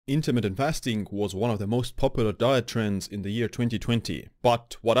Intermittent fasting was one of the most popular diet trends in the year 2020.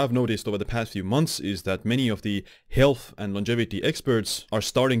 But what I've noticed over the past few months is that many of the health and longevity experts are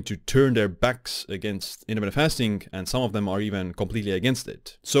starting to turn their backs against intermittent fasting, and some of them are even completely against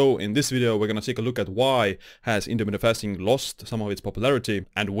it. So in this video we're going to take a look at why has intermittent fasting lost some of its popularity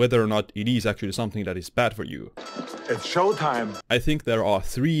and whether or not it is actually something that is bad for you. It's showtime. I think there are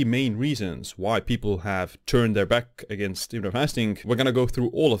three main reasons why people have turned their back against intermittent fasting. We're gonna go through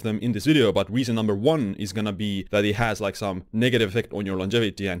all of them in this video, but reason number one is gonna be that it has like some negative effect on your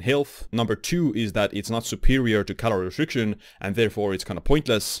longevity and health. Number two is that it's not superior to calorie restriction and therefore it's kind of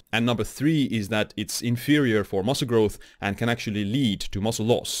pointless. And number three is that it's inferior for muscle growth and can actually lead to muscle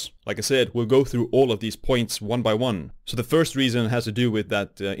loss. Like I said, we'll go through all of these points one by one. So the first reason has to do with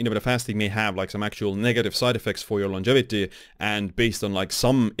that intermittent fasting may have like some actual negative side effects for your longevity, and based on like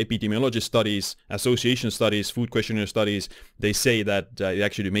some epidemiology studies, association studies, food questionnaire studies, they say that it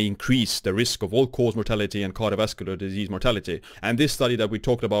actually may increase the risk of all-cause mortality and cardiovascular disease mortality. And this study that we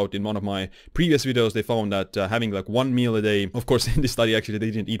talked about in one of my previous videos, they found that having like one meal a day, of course in this study actually they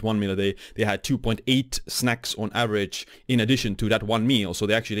didn't eat one meal a day, they had 2.8 snacks on average in addition to that one meal, so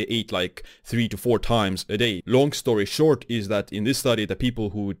they actually ate like 3 to 4 times a day. Long story short is that in this study the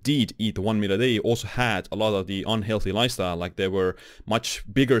people who did eat one meal a day also had a lot of the unhealthy lifestyle, like they were much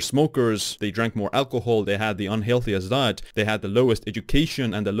bigger smokers, they drank more alcohol, they had the unhealthiest diet, they had the lowest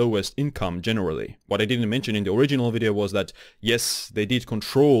education and the lowest income generally. What I didn't mention in the original video was that yes, they did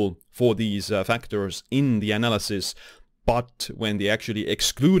control for these factors in the analysis, but when they actually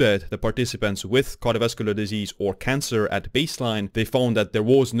excluded the participants with cardiovascular disease or cancer at baseline, they found that there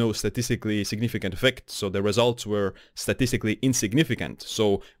was no statistically significant effect. So the results were statistically insignificant.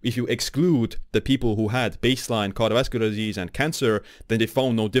 So if you exclude the people who had baseline cardiovascular disease and cancer, then they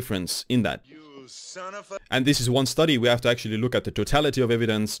found no difference in that. And this is one study. We have to actually look at the totality of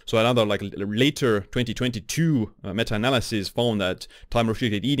evidence. So another like later 2022 meta-analysis found that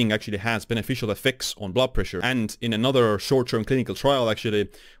time-restricted eating actually has beneficial effects on blood pressure. And in another short-term clinical trial actually,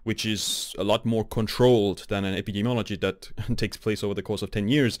 which is a lot more controlled than an epidemiology that takes place over the course of 10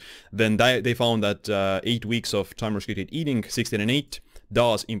 years, then they found that 8 weeks of time-restricted eating, 16 and 8,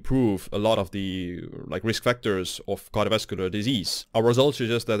 does improve a lot of the like risk factors of cardiovascular disease. Our results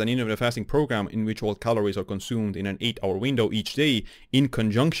suggest that an intermittent fasting program in which all calories are consumed in an 8-hour window each day in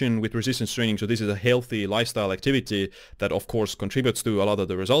conjunction with resistance training, so this is a healthy lifestyle activity that of course contributes to a lot of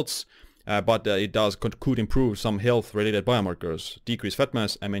the results, but it could improve some health related biomarkers, decrease fat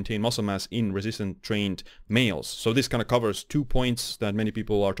mass and maintain muscle mass in resistant trained males. So this kind of covers 2 points that many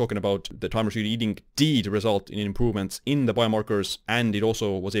people are talking about. The time restricted eating did result in improvements in the biomarkers, and it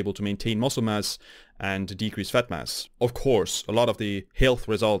also was able to maintain muscle mass and decrease fat mass. Of course, a lot of the health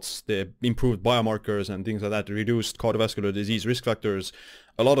results, the improved biomarkers and things like that, reduced cardiovascular disease risk factors,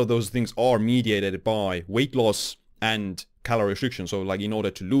 a lot of those things are mediated by weight loss and calorie restriction. So like in order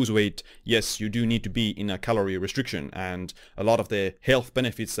to lose weight, yes, you do need to be in a calorie restriction, and a lot of the health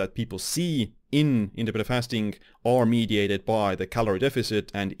benefits that people see in intermittent fasting are mediated by the calorie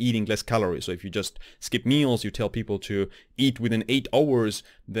deficit and eating less calories. So if you just skip meals, you tell people to eat within 8 hours,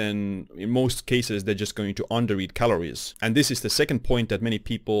 then in most cases they're just going to undereat calories. And this is the second point that many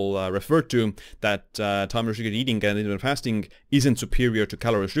people refer to, that time restricted eating and intermittent fasting isn't superior to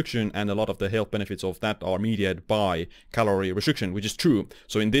calorie restriction, and a lot of the health benefits of that are mediated by calorie restriction, which is true.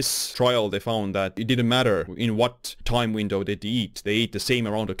 So in this trial they found that it didn't matter in what time window they ate the same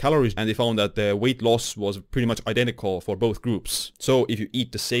amount of calories, and they found that the weight loss was pretty much identical for both groups. So if you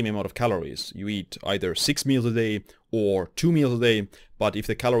eat the same amount of calories, you eat either 6 meals a day or 2 meals a day, but if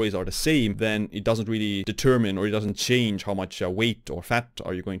the calories are the same, then it doesn't really determine, or it doesn't change how much weight or fat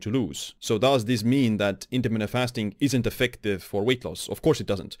are you going to lose. So does this mean that intermittent fasting isn't effective for weight loss? Of course it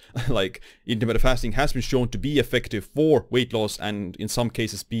doesn't. Like intermittent fasting has been shown to be effective for weight loss and in some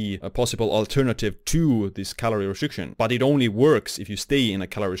cases be a possible alternative to this calorie restriction, but it only works if you stay in a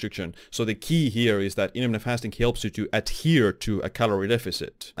calorie restriction. So the key here is that intermittent fasting helps you to adhere to a calorie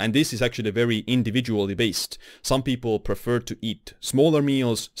deficit, and this is actually very individually based. Some people prefer to eat smaller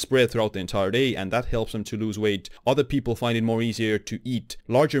meals spread throughout the entire day, and that helps them to lose weight. Other people find it more easier to eat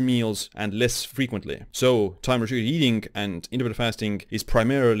larger meals and less frequently. So time restricted eating and intermittent fasting is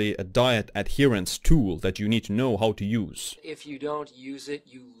primarily a diet adherence tool that you need to know how to use. If you don't use it,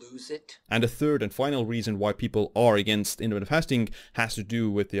 you lose it. And the third and final reason why people are against intermittent fasting has to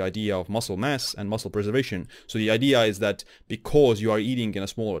do with the idea of muscle mass and muscle preservation. So the idea is that because you are eating in a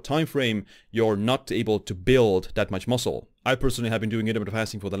smaller time frame, you're not able to build that much muscle. I personally have been doing intermittent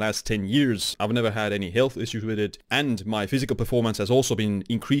fasting for the last 10 years. I've never had any health issues with it, and my physical performance has also been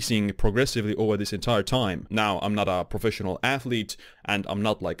increasing progressively over this entire time. Now, I'm not a professional athlete, and I'm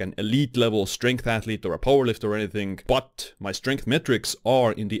not like an elite level strength athlete or a powerlifter or anything, but my strength metrics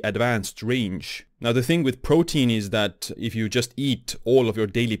are in the advanced range. Now the thing with protein is that if you just eat all of your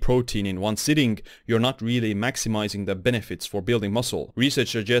daily protein in one sitting, you're not really maximizing the benefits for building muscle.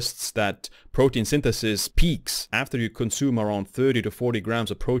 Research suggests that protein synthesis peaks after you consume around 30 to 40 grams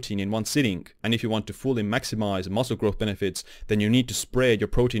of protein in one sitting. And if you want to fully maximize muscle growth benefits, then you need to spread your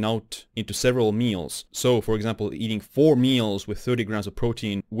protein out into several meals. So for example, eating 4 meals with 30 grams of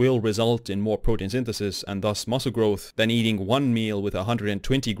protein will result in more protein synthesis and thus muscle growth than eating 1 meal with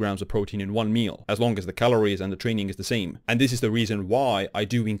 120 grams of protein in one meal, as long as the calories and the training is the same. And this is the reason why I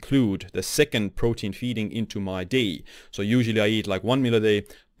do include the second protein feeding into my day. So usually I eat like 1 meal a day,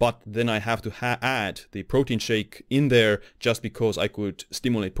 but then I have to add the protein shake in there just because I could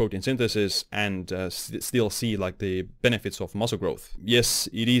stimulate protein synthesis and still see like the benefits of muscle growth. Yes,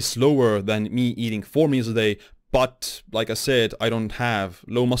 it is slower than me eating 4 meals a day, but like I said, I don't have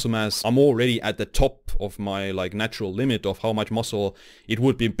low muscle mass. I'm already at the top of my like natural limit of how much muscle it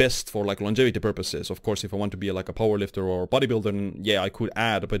would be best for like longevity purposes. Of course, if I want to be like a powerlifter or bodybuilder, then yeah, I could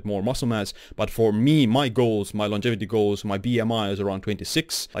add a bit more muscle mass. But for me, my goals, my longevity goals, my BMI is around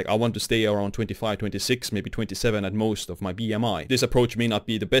 26. Like I want to stay around 25, 26, maybe 27 at most of my BMI. This approach may not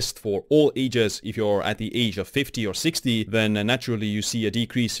be the best for all ages. If you're at the age of 50 or 60, then naturally you see a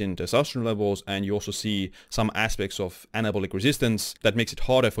decrease in testosterone levels, and you also see some aspects of anabolic resistance that makes it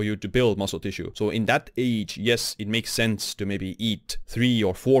harder for you to build muscle tissue. So in that age, yes, it makes sense to maybe eat 3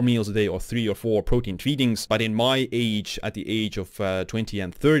 or 4 meals a day or 3 or 4 protein feedings. But in my age, at the age of 20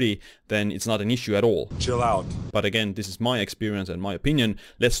 and 30, then it's not an issue at all. Chill out. But again, this is my experience and my opinion.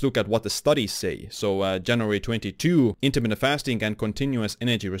 Let's look at what the studies say. So January 22, intermittent fasting and continuous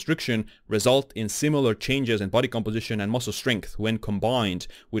energy restriction result in similar changes in body composition and muscle strength when combined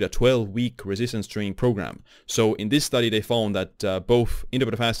with a 12-week resistance training program. So in this study, they found that both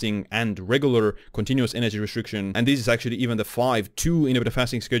intermittent fasting and regular continuous energy restriction, and this is actually even the 5-2 intermittent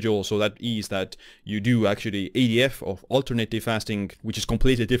fasting schedule, so that is that you do actually ADF of alternative fasting, which is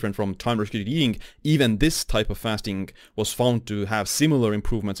completely different from time restricted eating. Even this type of fasting was found to have similar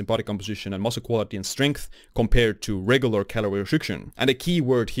improvements in body composition and muscle quality and strength compared to regular calorie restriction. And the key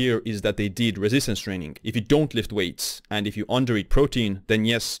word here is that they did resistance training. If you don't lift weights and if you undereat protein, then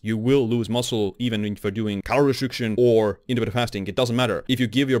yes, you will lose muscle even if you're doing calorie restriction or intermittent fasting. It doesn't matter. If you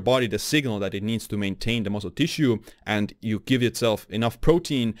give your body the signal that it needs to maintain the muscle tissue and you give itself enough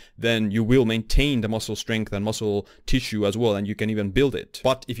protein, then you will maintain the muscle strength and muscle tissue as well, and you can even build it.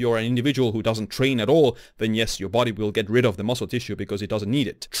 But if you're an individual who doesn't train at all, then yes, your body will get rid of the muscle tissue because it doesn't need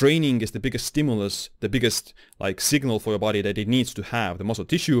it. Training is the biggest stimulus, the biggest like signal for your body that it needs to have the muscle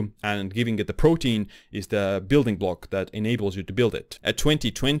tissue, and giving it the protein is the building block that enables you to build it. A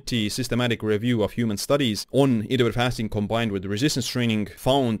 2020 systematic review of human studies on intermittent fasting combined with resistance training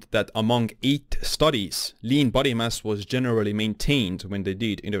found that among 8 studies, lean body mass was generally maintained when they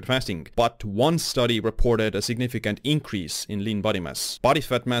did intermittent fasting, but 1 study reported a significant increase in lean body mass. Body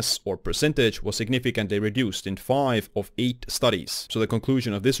fat mass or percentage was significantly reduced in 5 of 8 studies. So the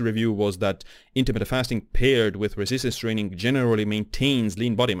conclusion of this review was that intermittent fasting paired with resistance training generally maintains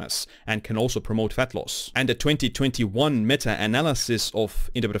lean body mass and can also promote fat loss. And the 2021 meta-analysis of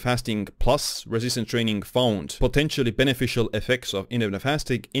intermittent fasting plus resistance training found potentially beneficial effects of intermittent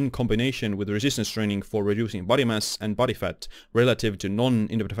fasting in combination with resistance training for reducing body mass and body fat relative to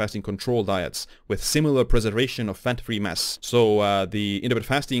non-intermittent fasting control diets with similar preservation of fat-free mass. So the intermittent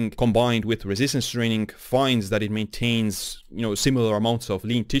fasting combined with resistance training finds that it maintains similar amounts of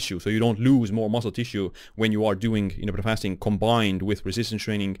lean tissue, so you don't lose more muscle tissue when you are doing intermittent fasting combined with resistance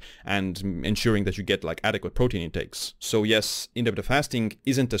training and ensuring that you get like adequate protein intakes. So yes, intermittent fasting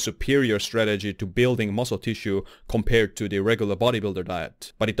isn't a superior strategy to building muscle tissue compared to the regular bodybuilder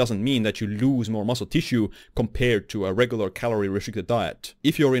diet, but it doesn't mean that you lose more muscle tissue compared to a regular calorie restricted diet.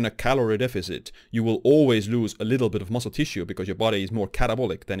 If you're in a calorie deficit, you will always lose a little bit of muscle tissue because your body is more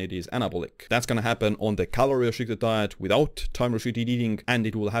catabolic than it is anabolic. That's going to happen on the calorie restricted diet without time restricted eating, and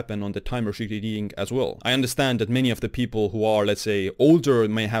it will happen on the time restricted eating as well. I understand that many of the people who are, let's say, older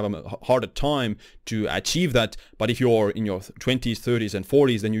may have a harder time to achieve that, but if you're in your 20s, 30s and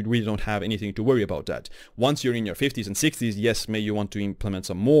 40s, then you really don't have anything to worry about that. Once you're in your 50s and 60s, yes, may you want to implement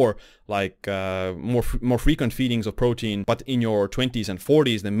some more like more frequent feedings of protein, but in your 20s and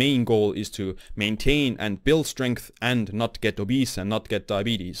 40s, the main goal is to maintain and build strength and not get obese and not get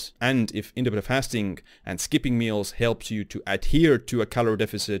diabetes. And if intermittent fasting and skipping meals helps you to adhere to a calorie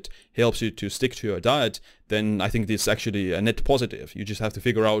deficit, helps you to stick to your diet, then I think this is actually a net positive. You just have to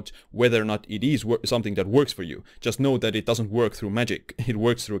figure out whether or not it is something that works for you. Just know that it doesn't work through magic. It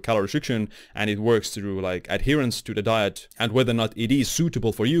works through calorie restriction, and it works through like adherence to the diet, and whether or not it is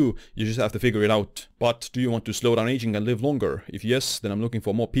suitable for you, you just have to figure it out. But do you want to slow down aging and live longer? If yes, then I'm looking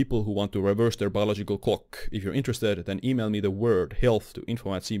for more people who want to reverse their biological clock. If you're interested, then email me the word health to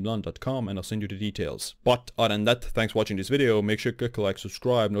info@siimlund.com and I'll send you the details. But other than that, thanks for watching this video. Make sure to click like,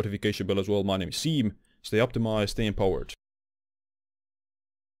 subscribe, notification bell as well. My name is Siim. Stay optimized, stay empowered.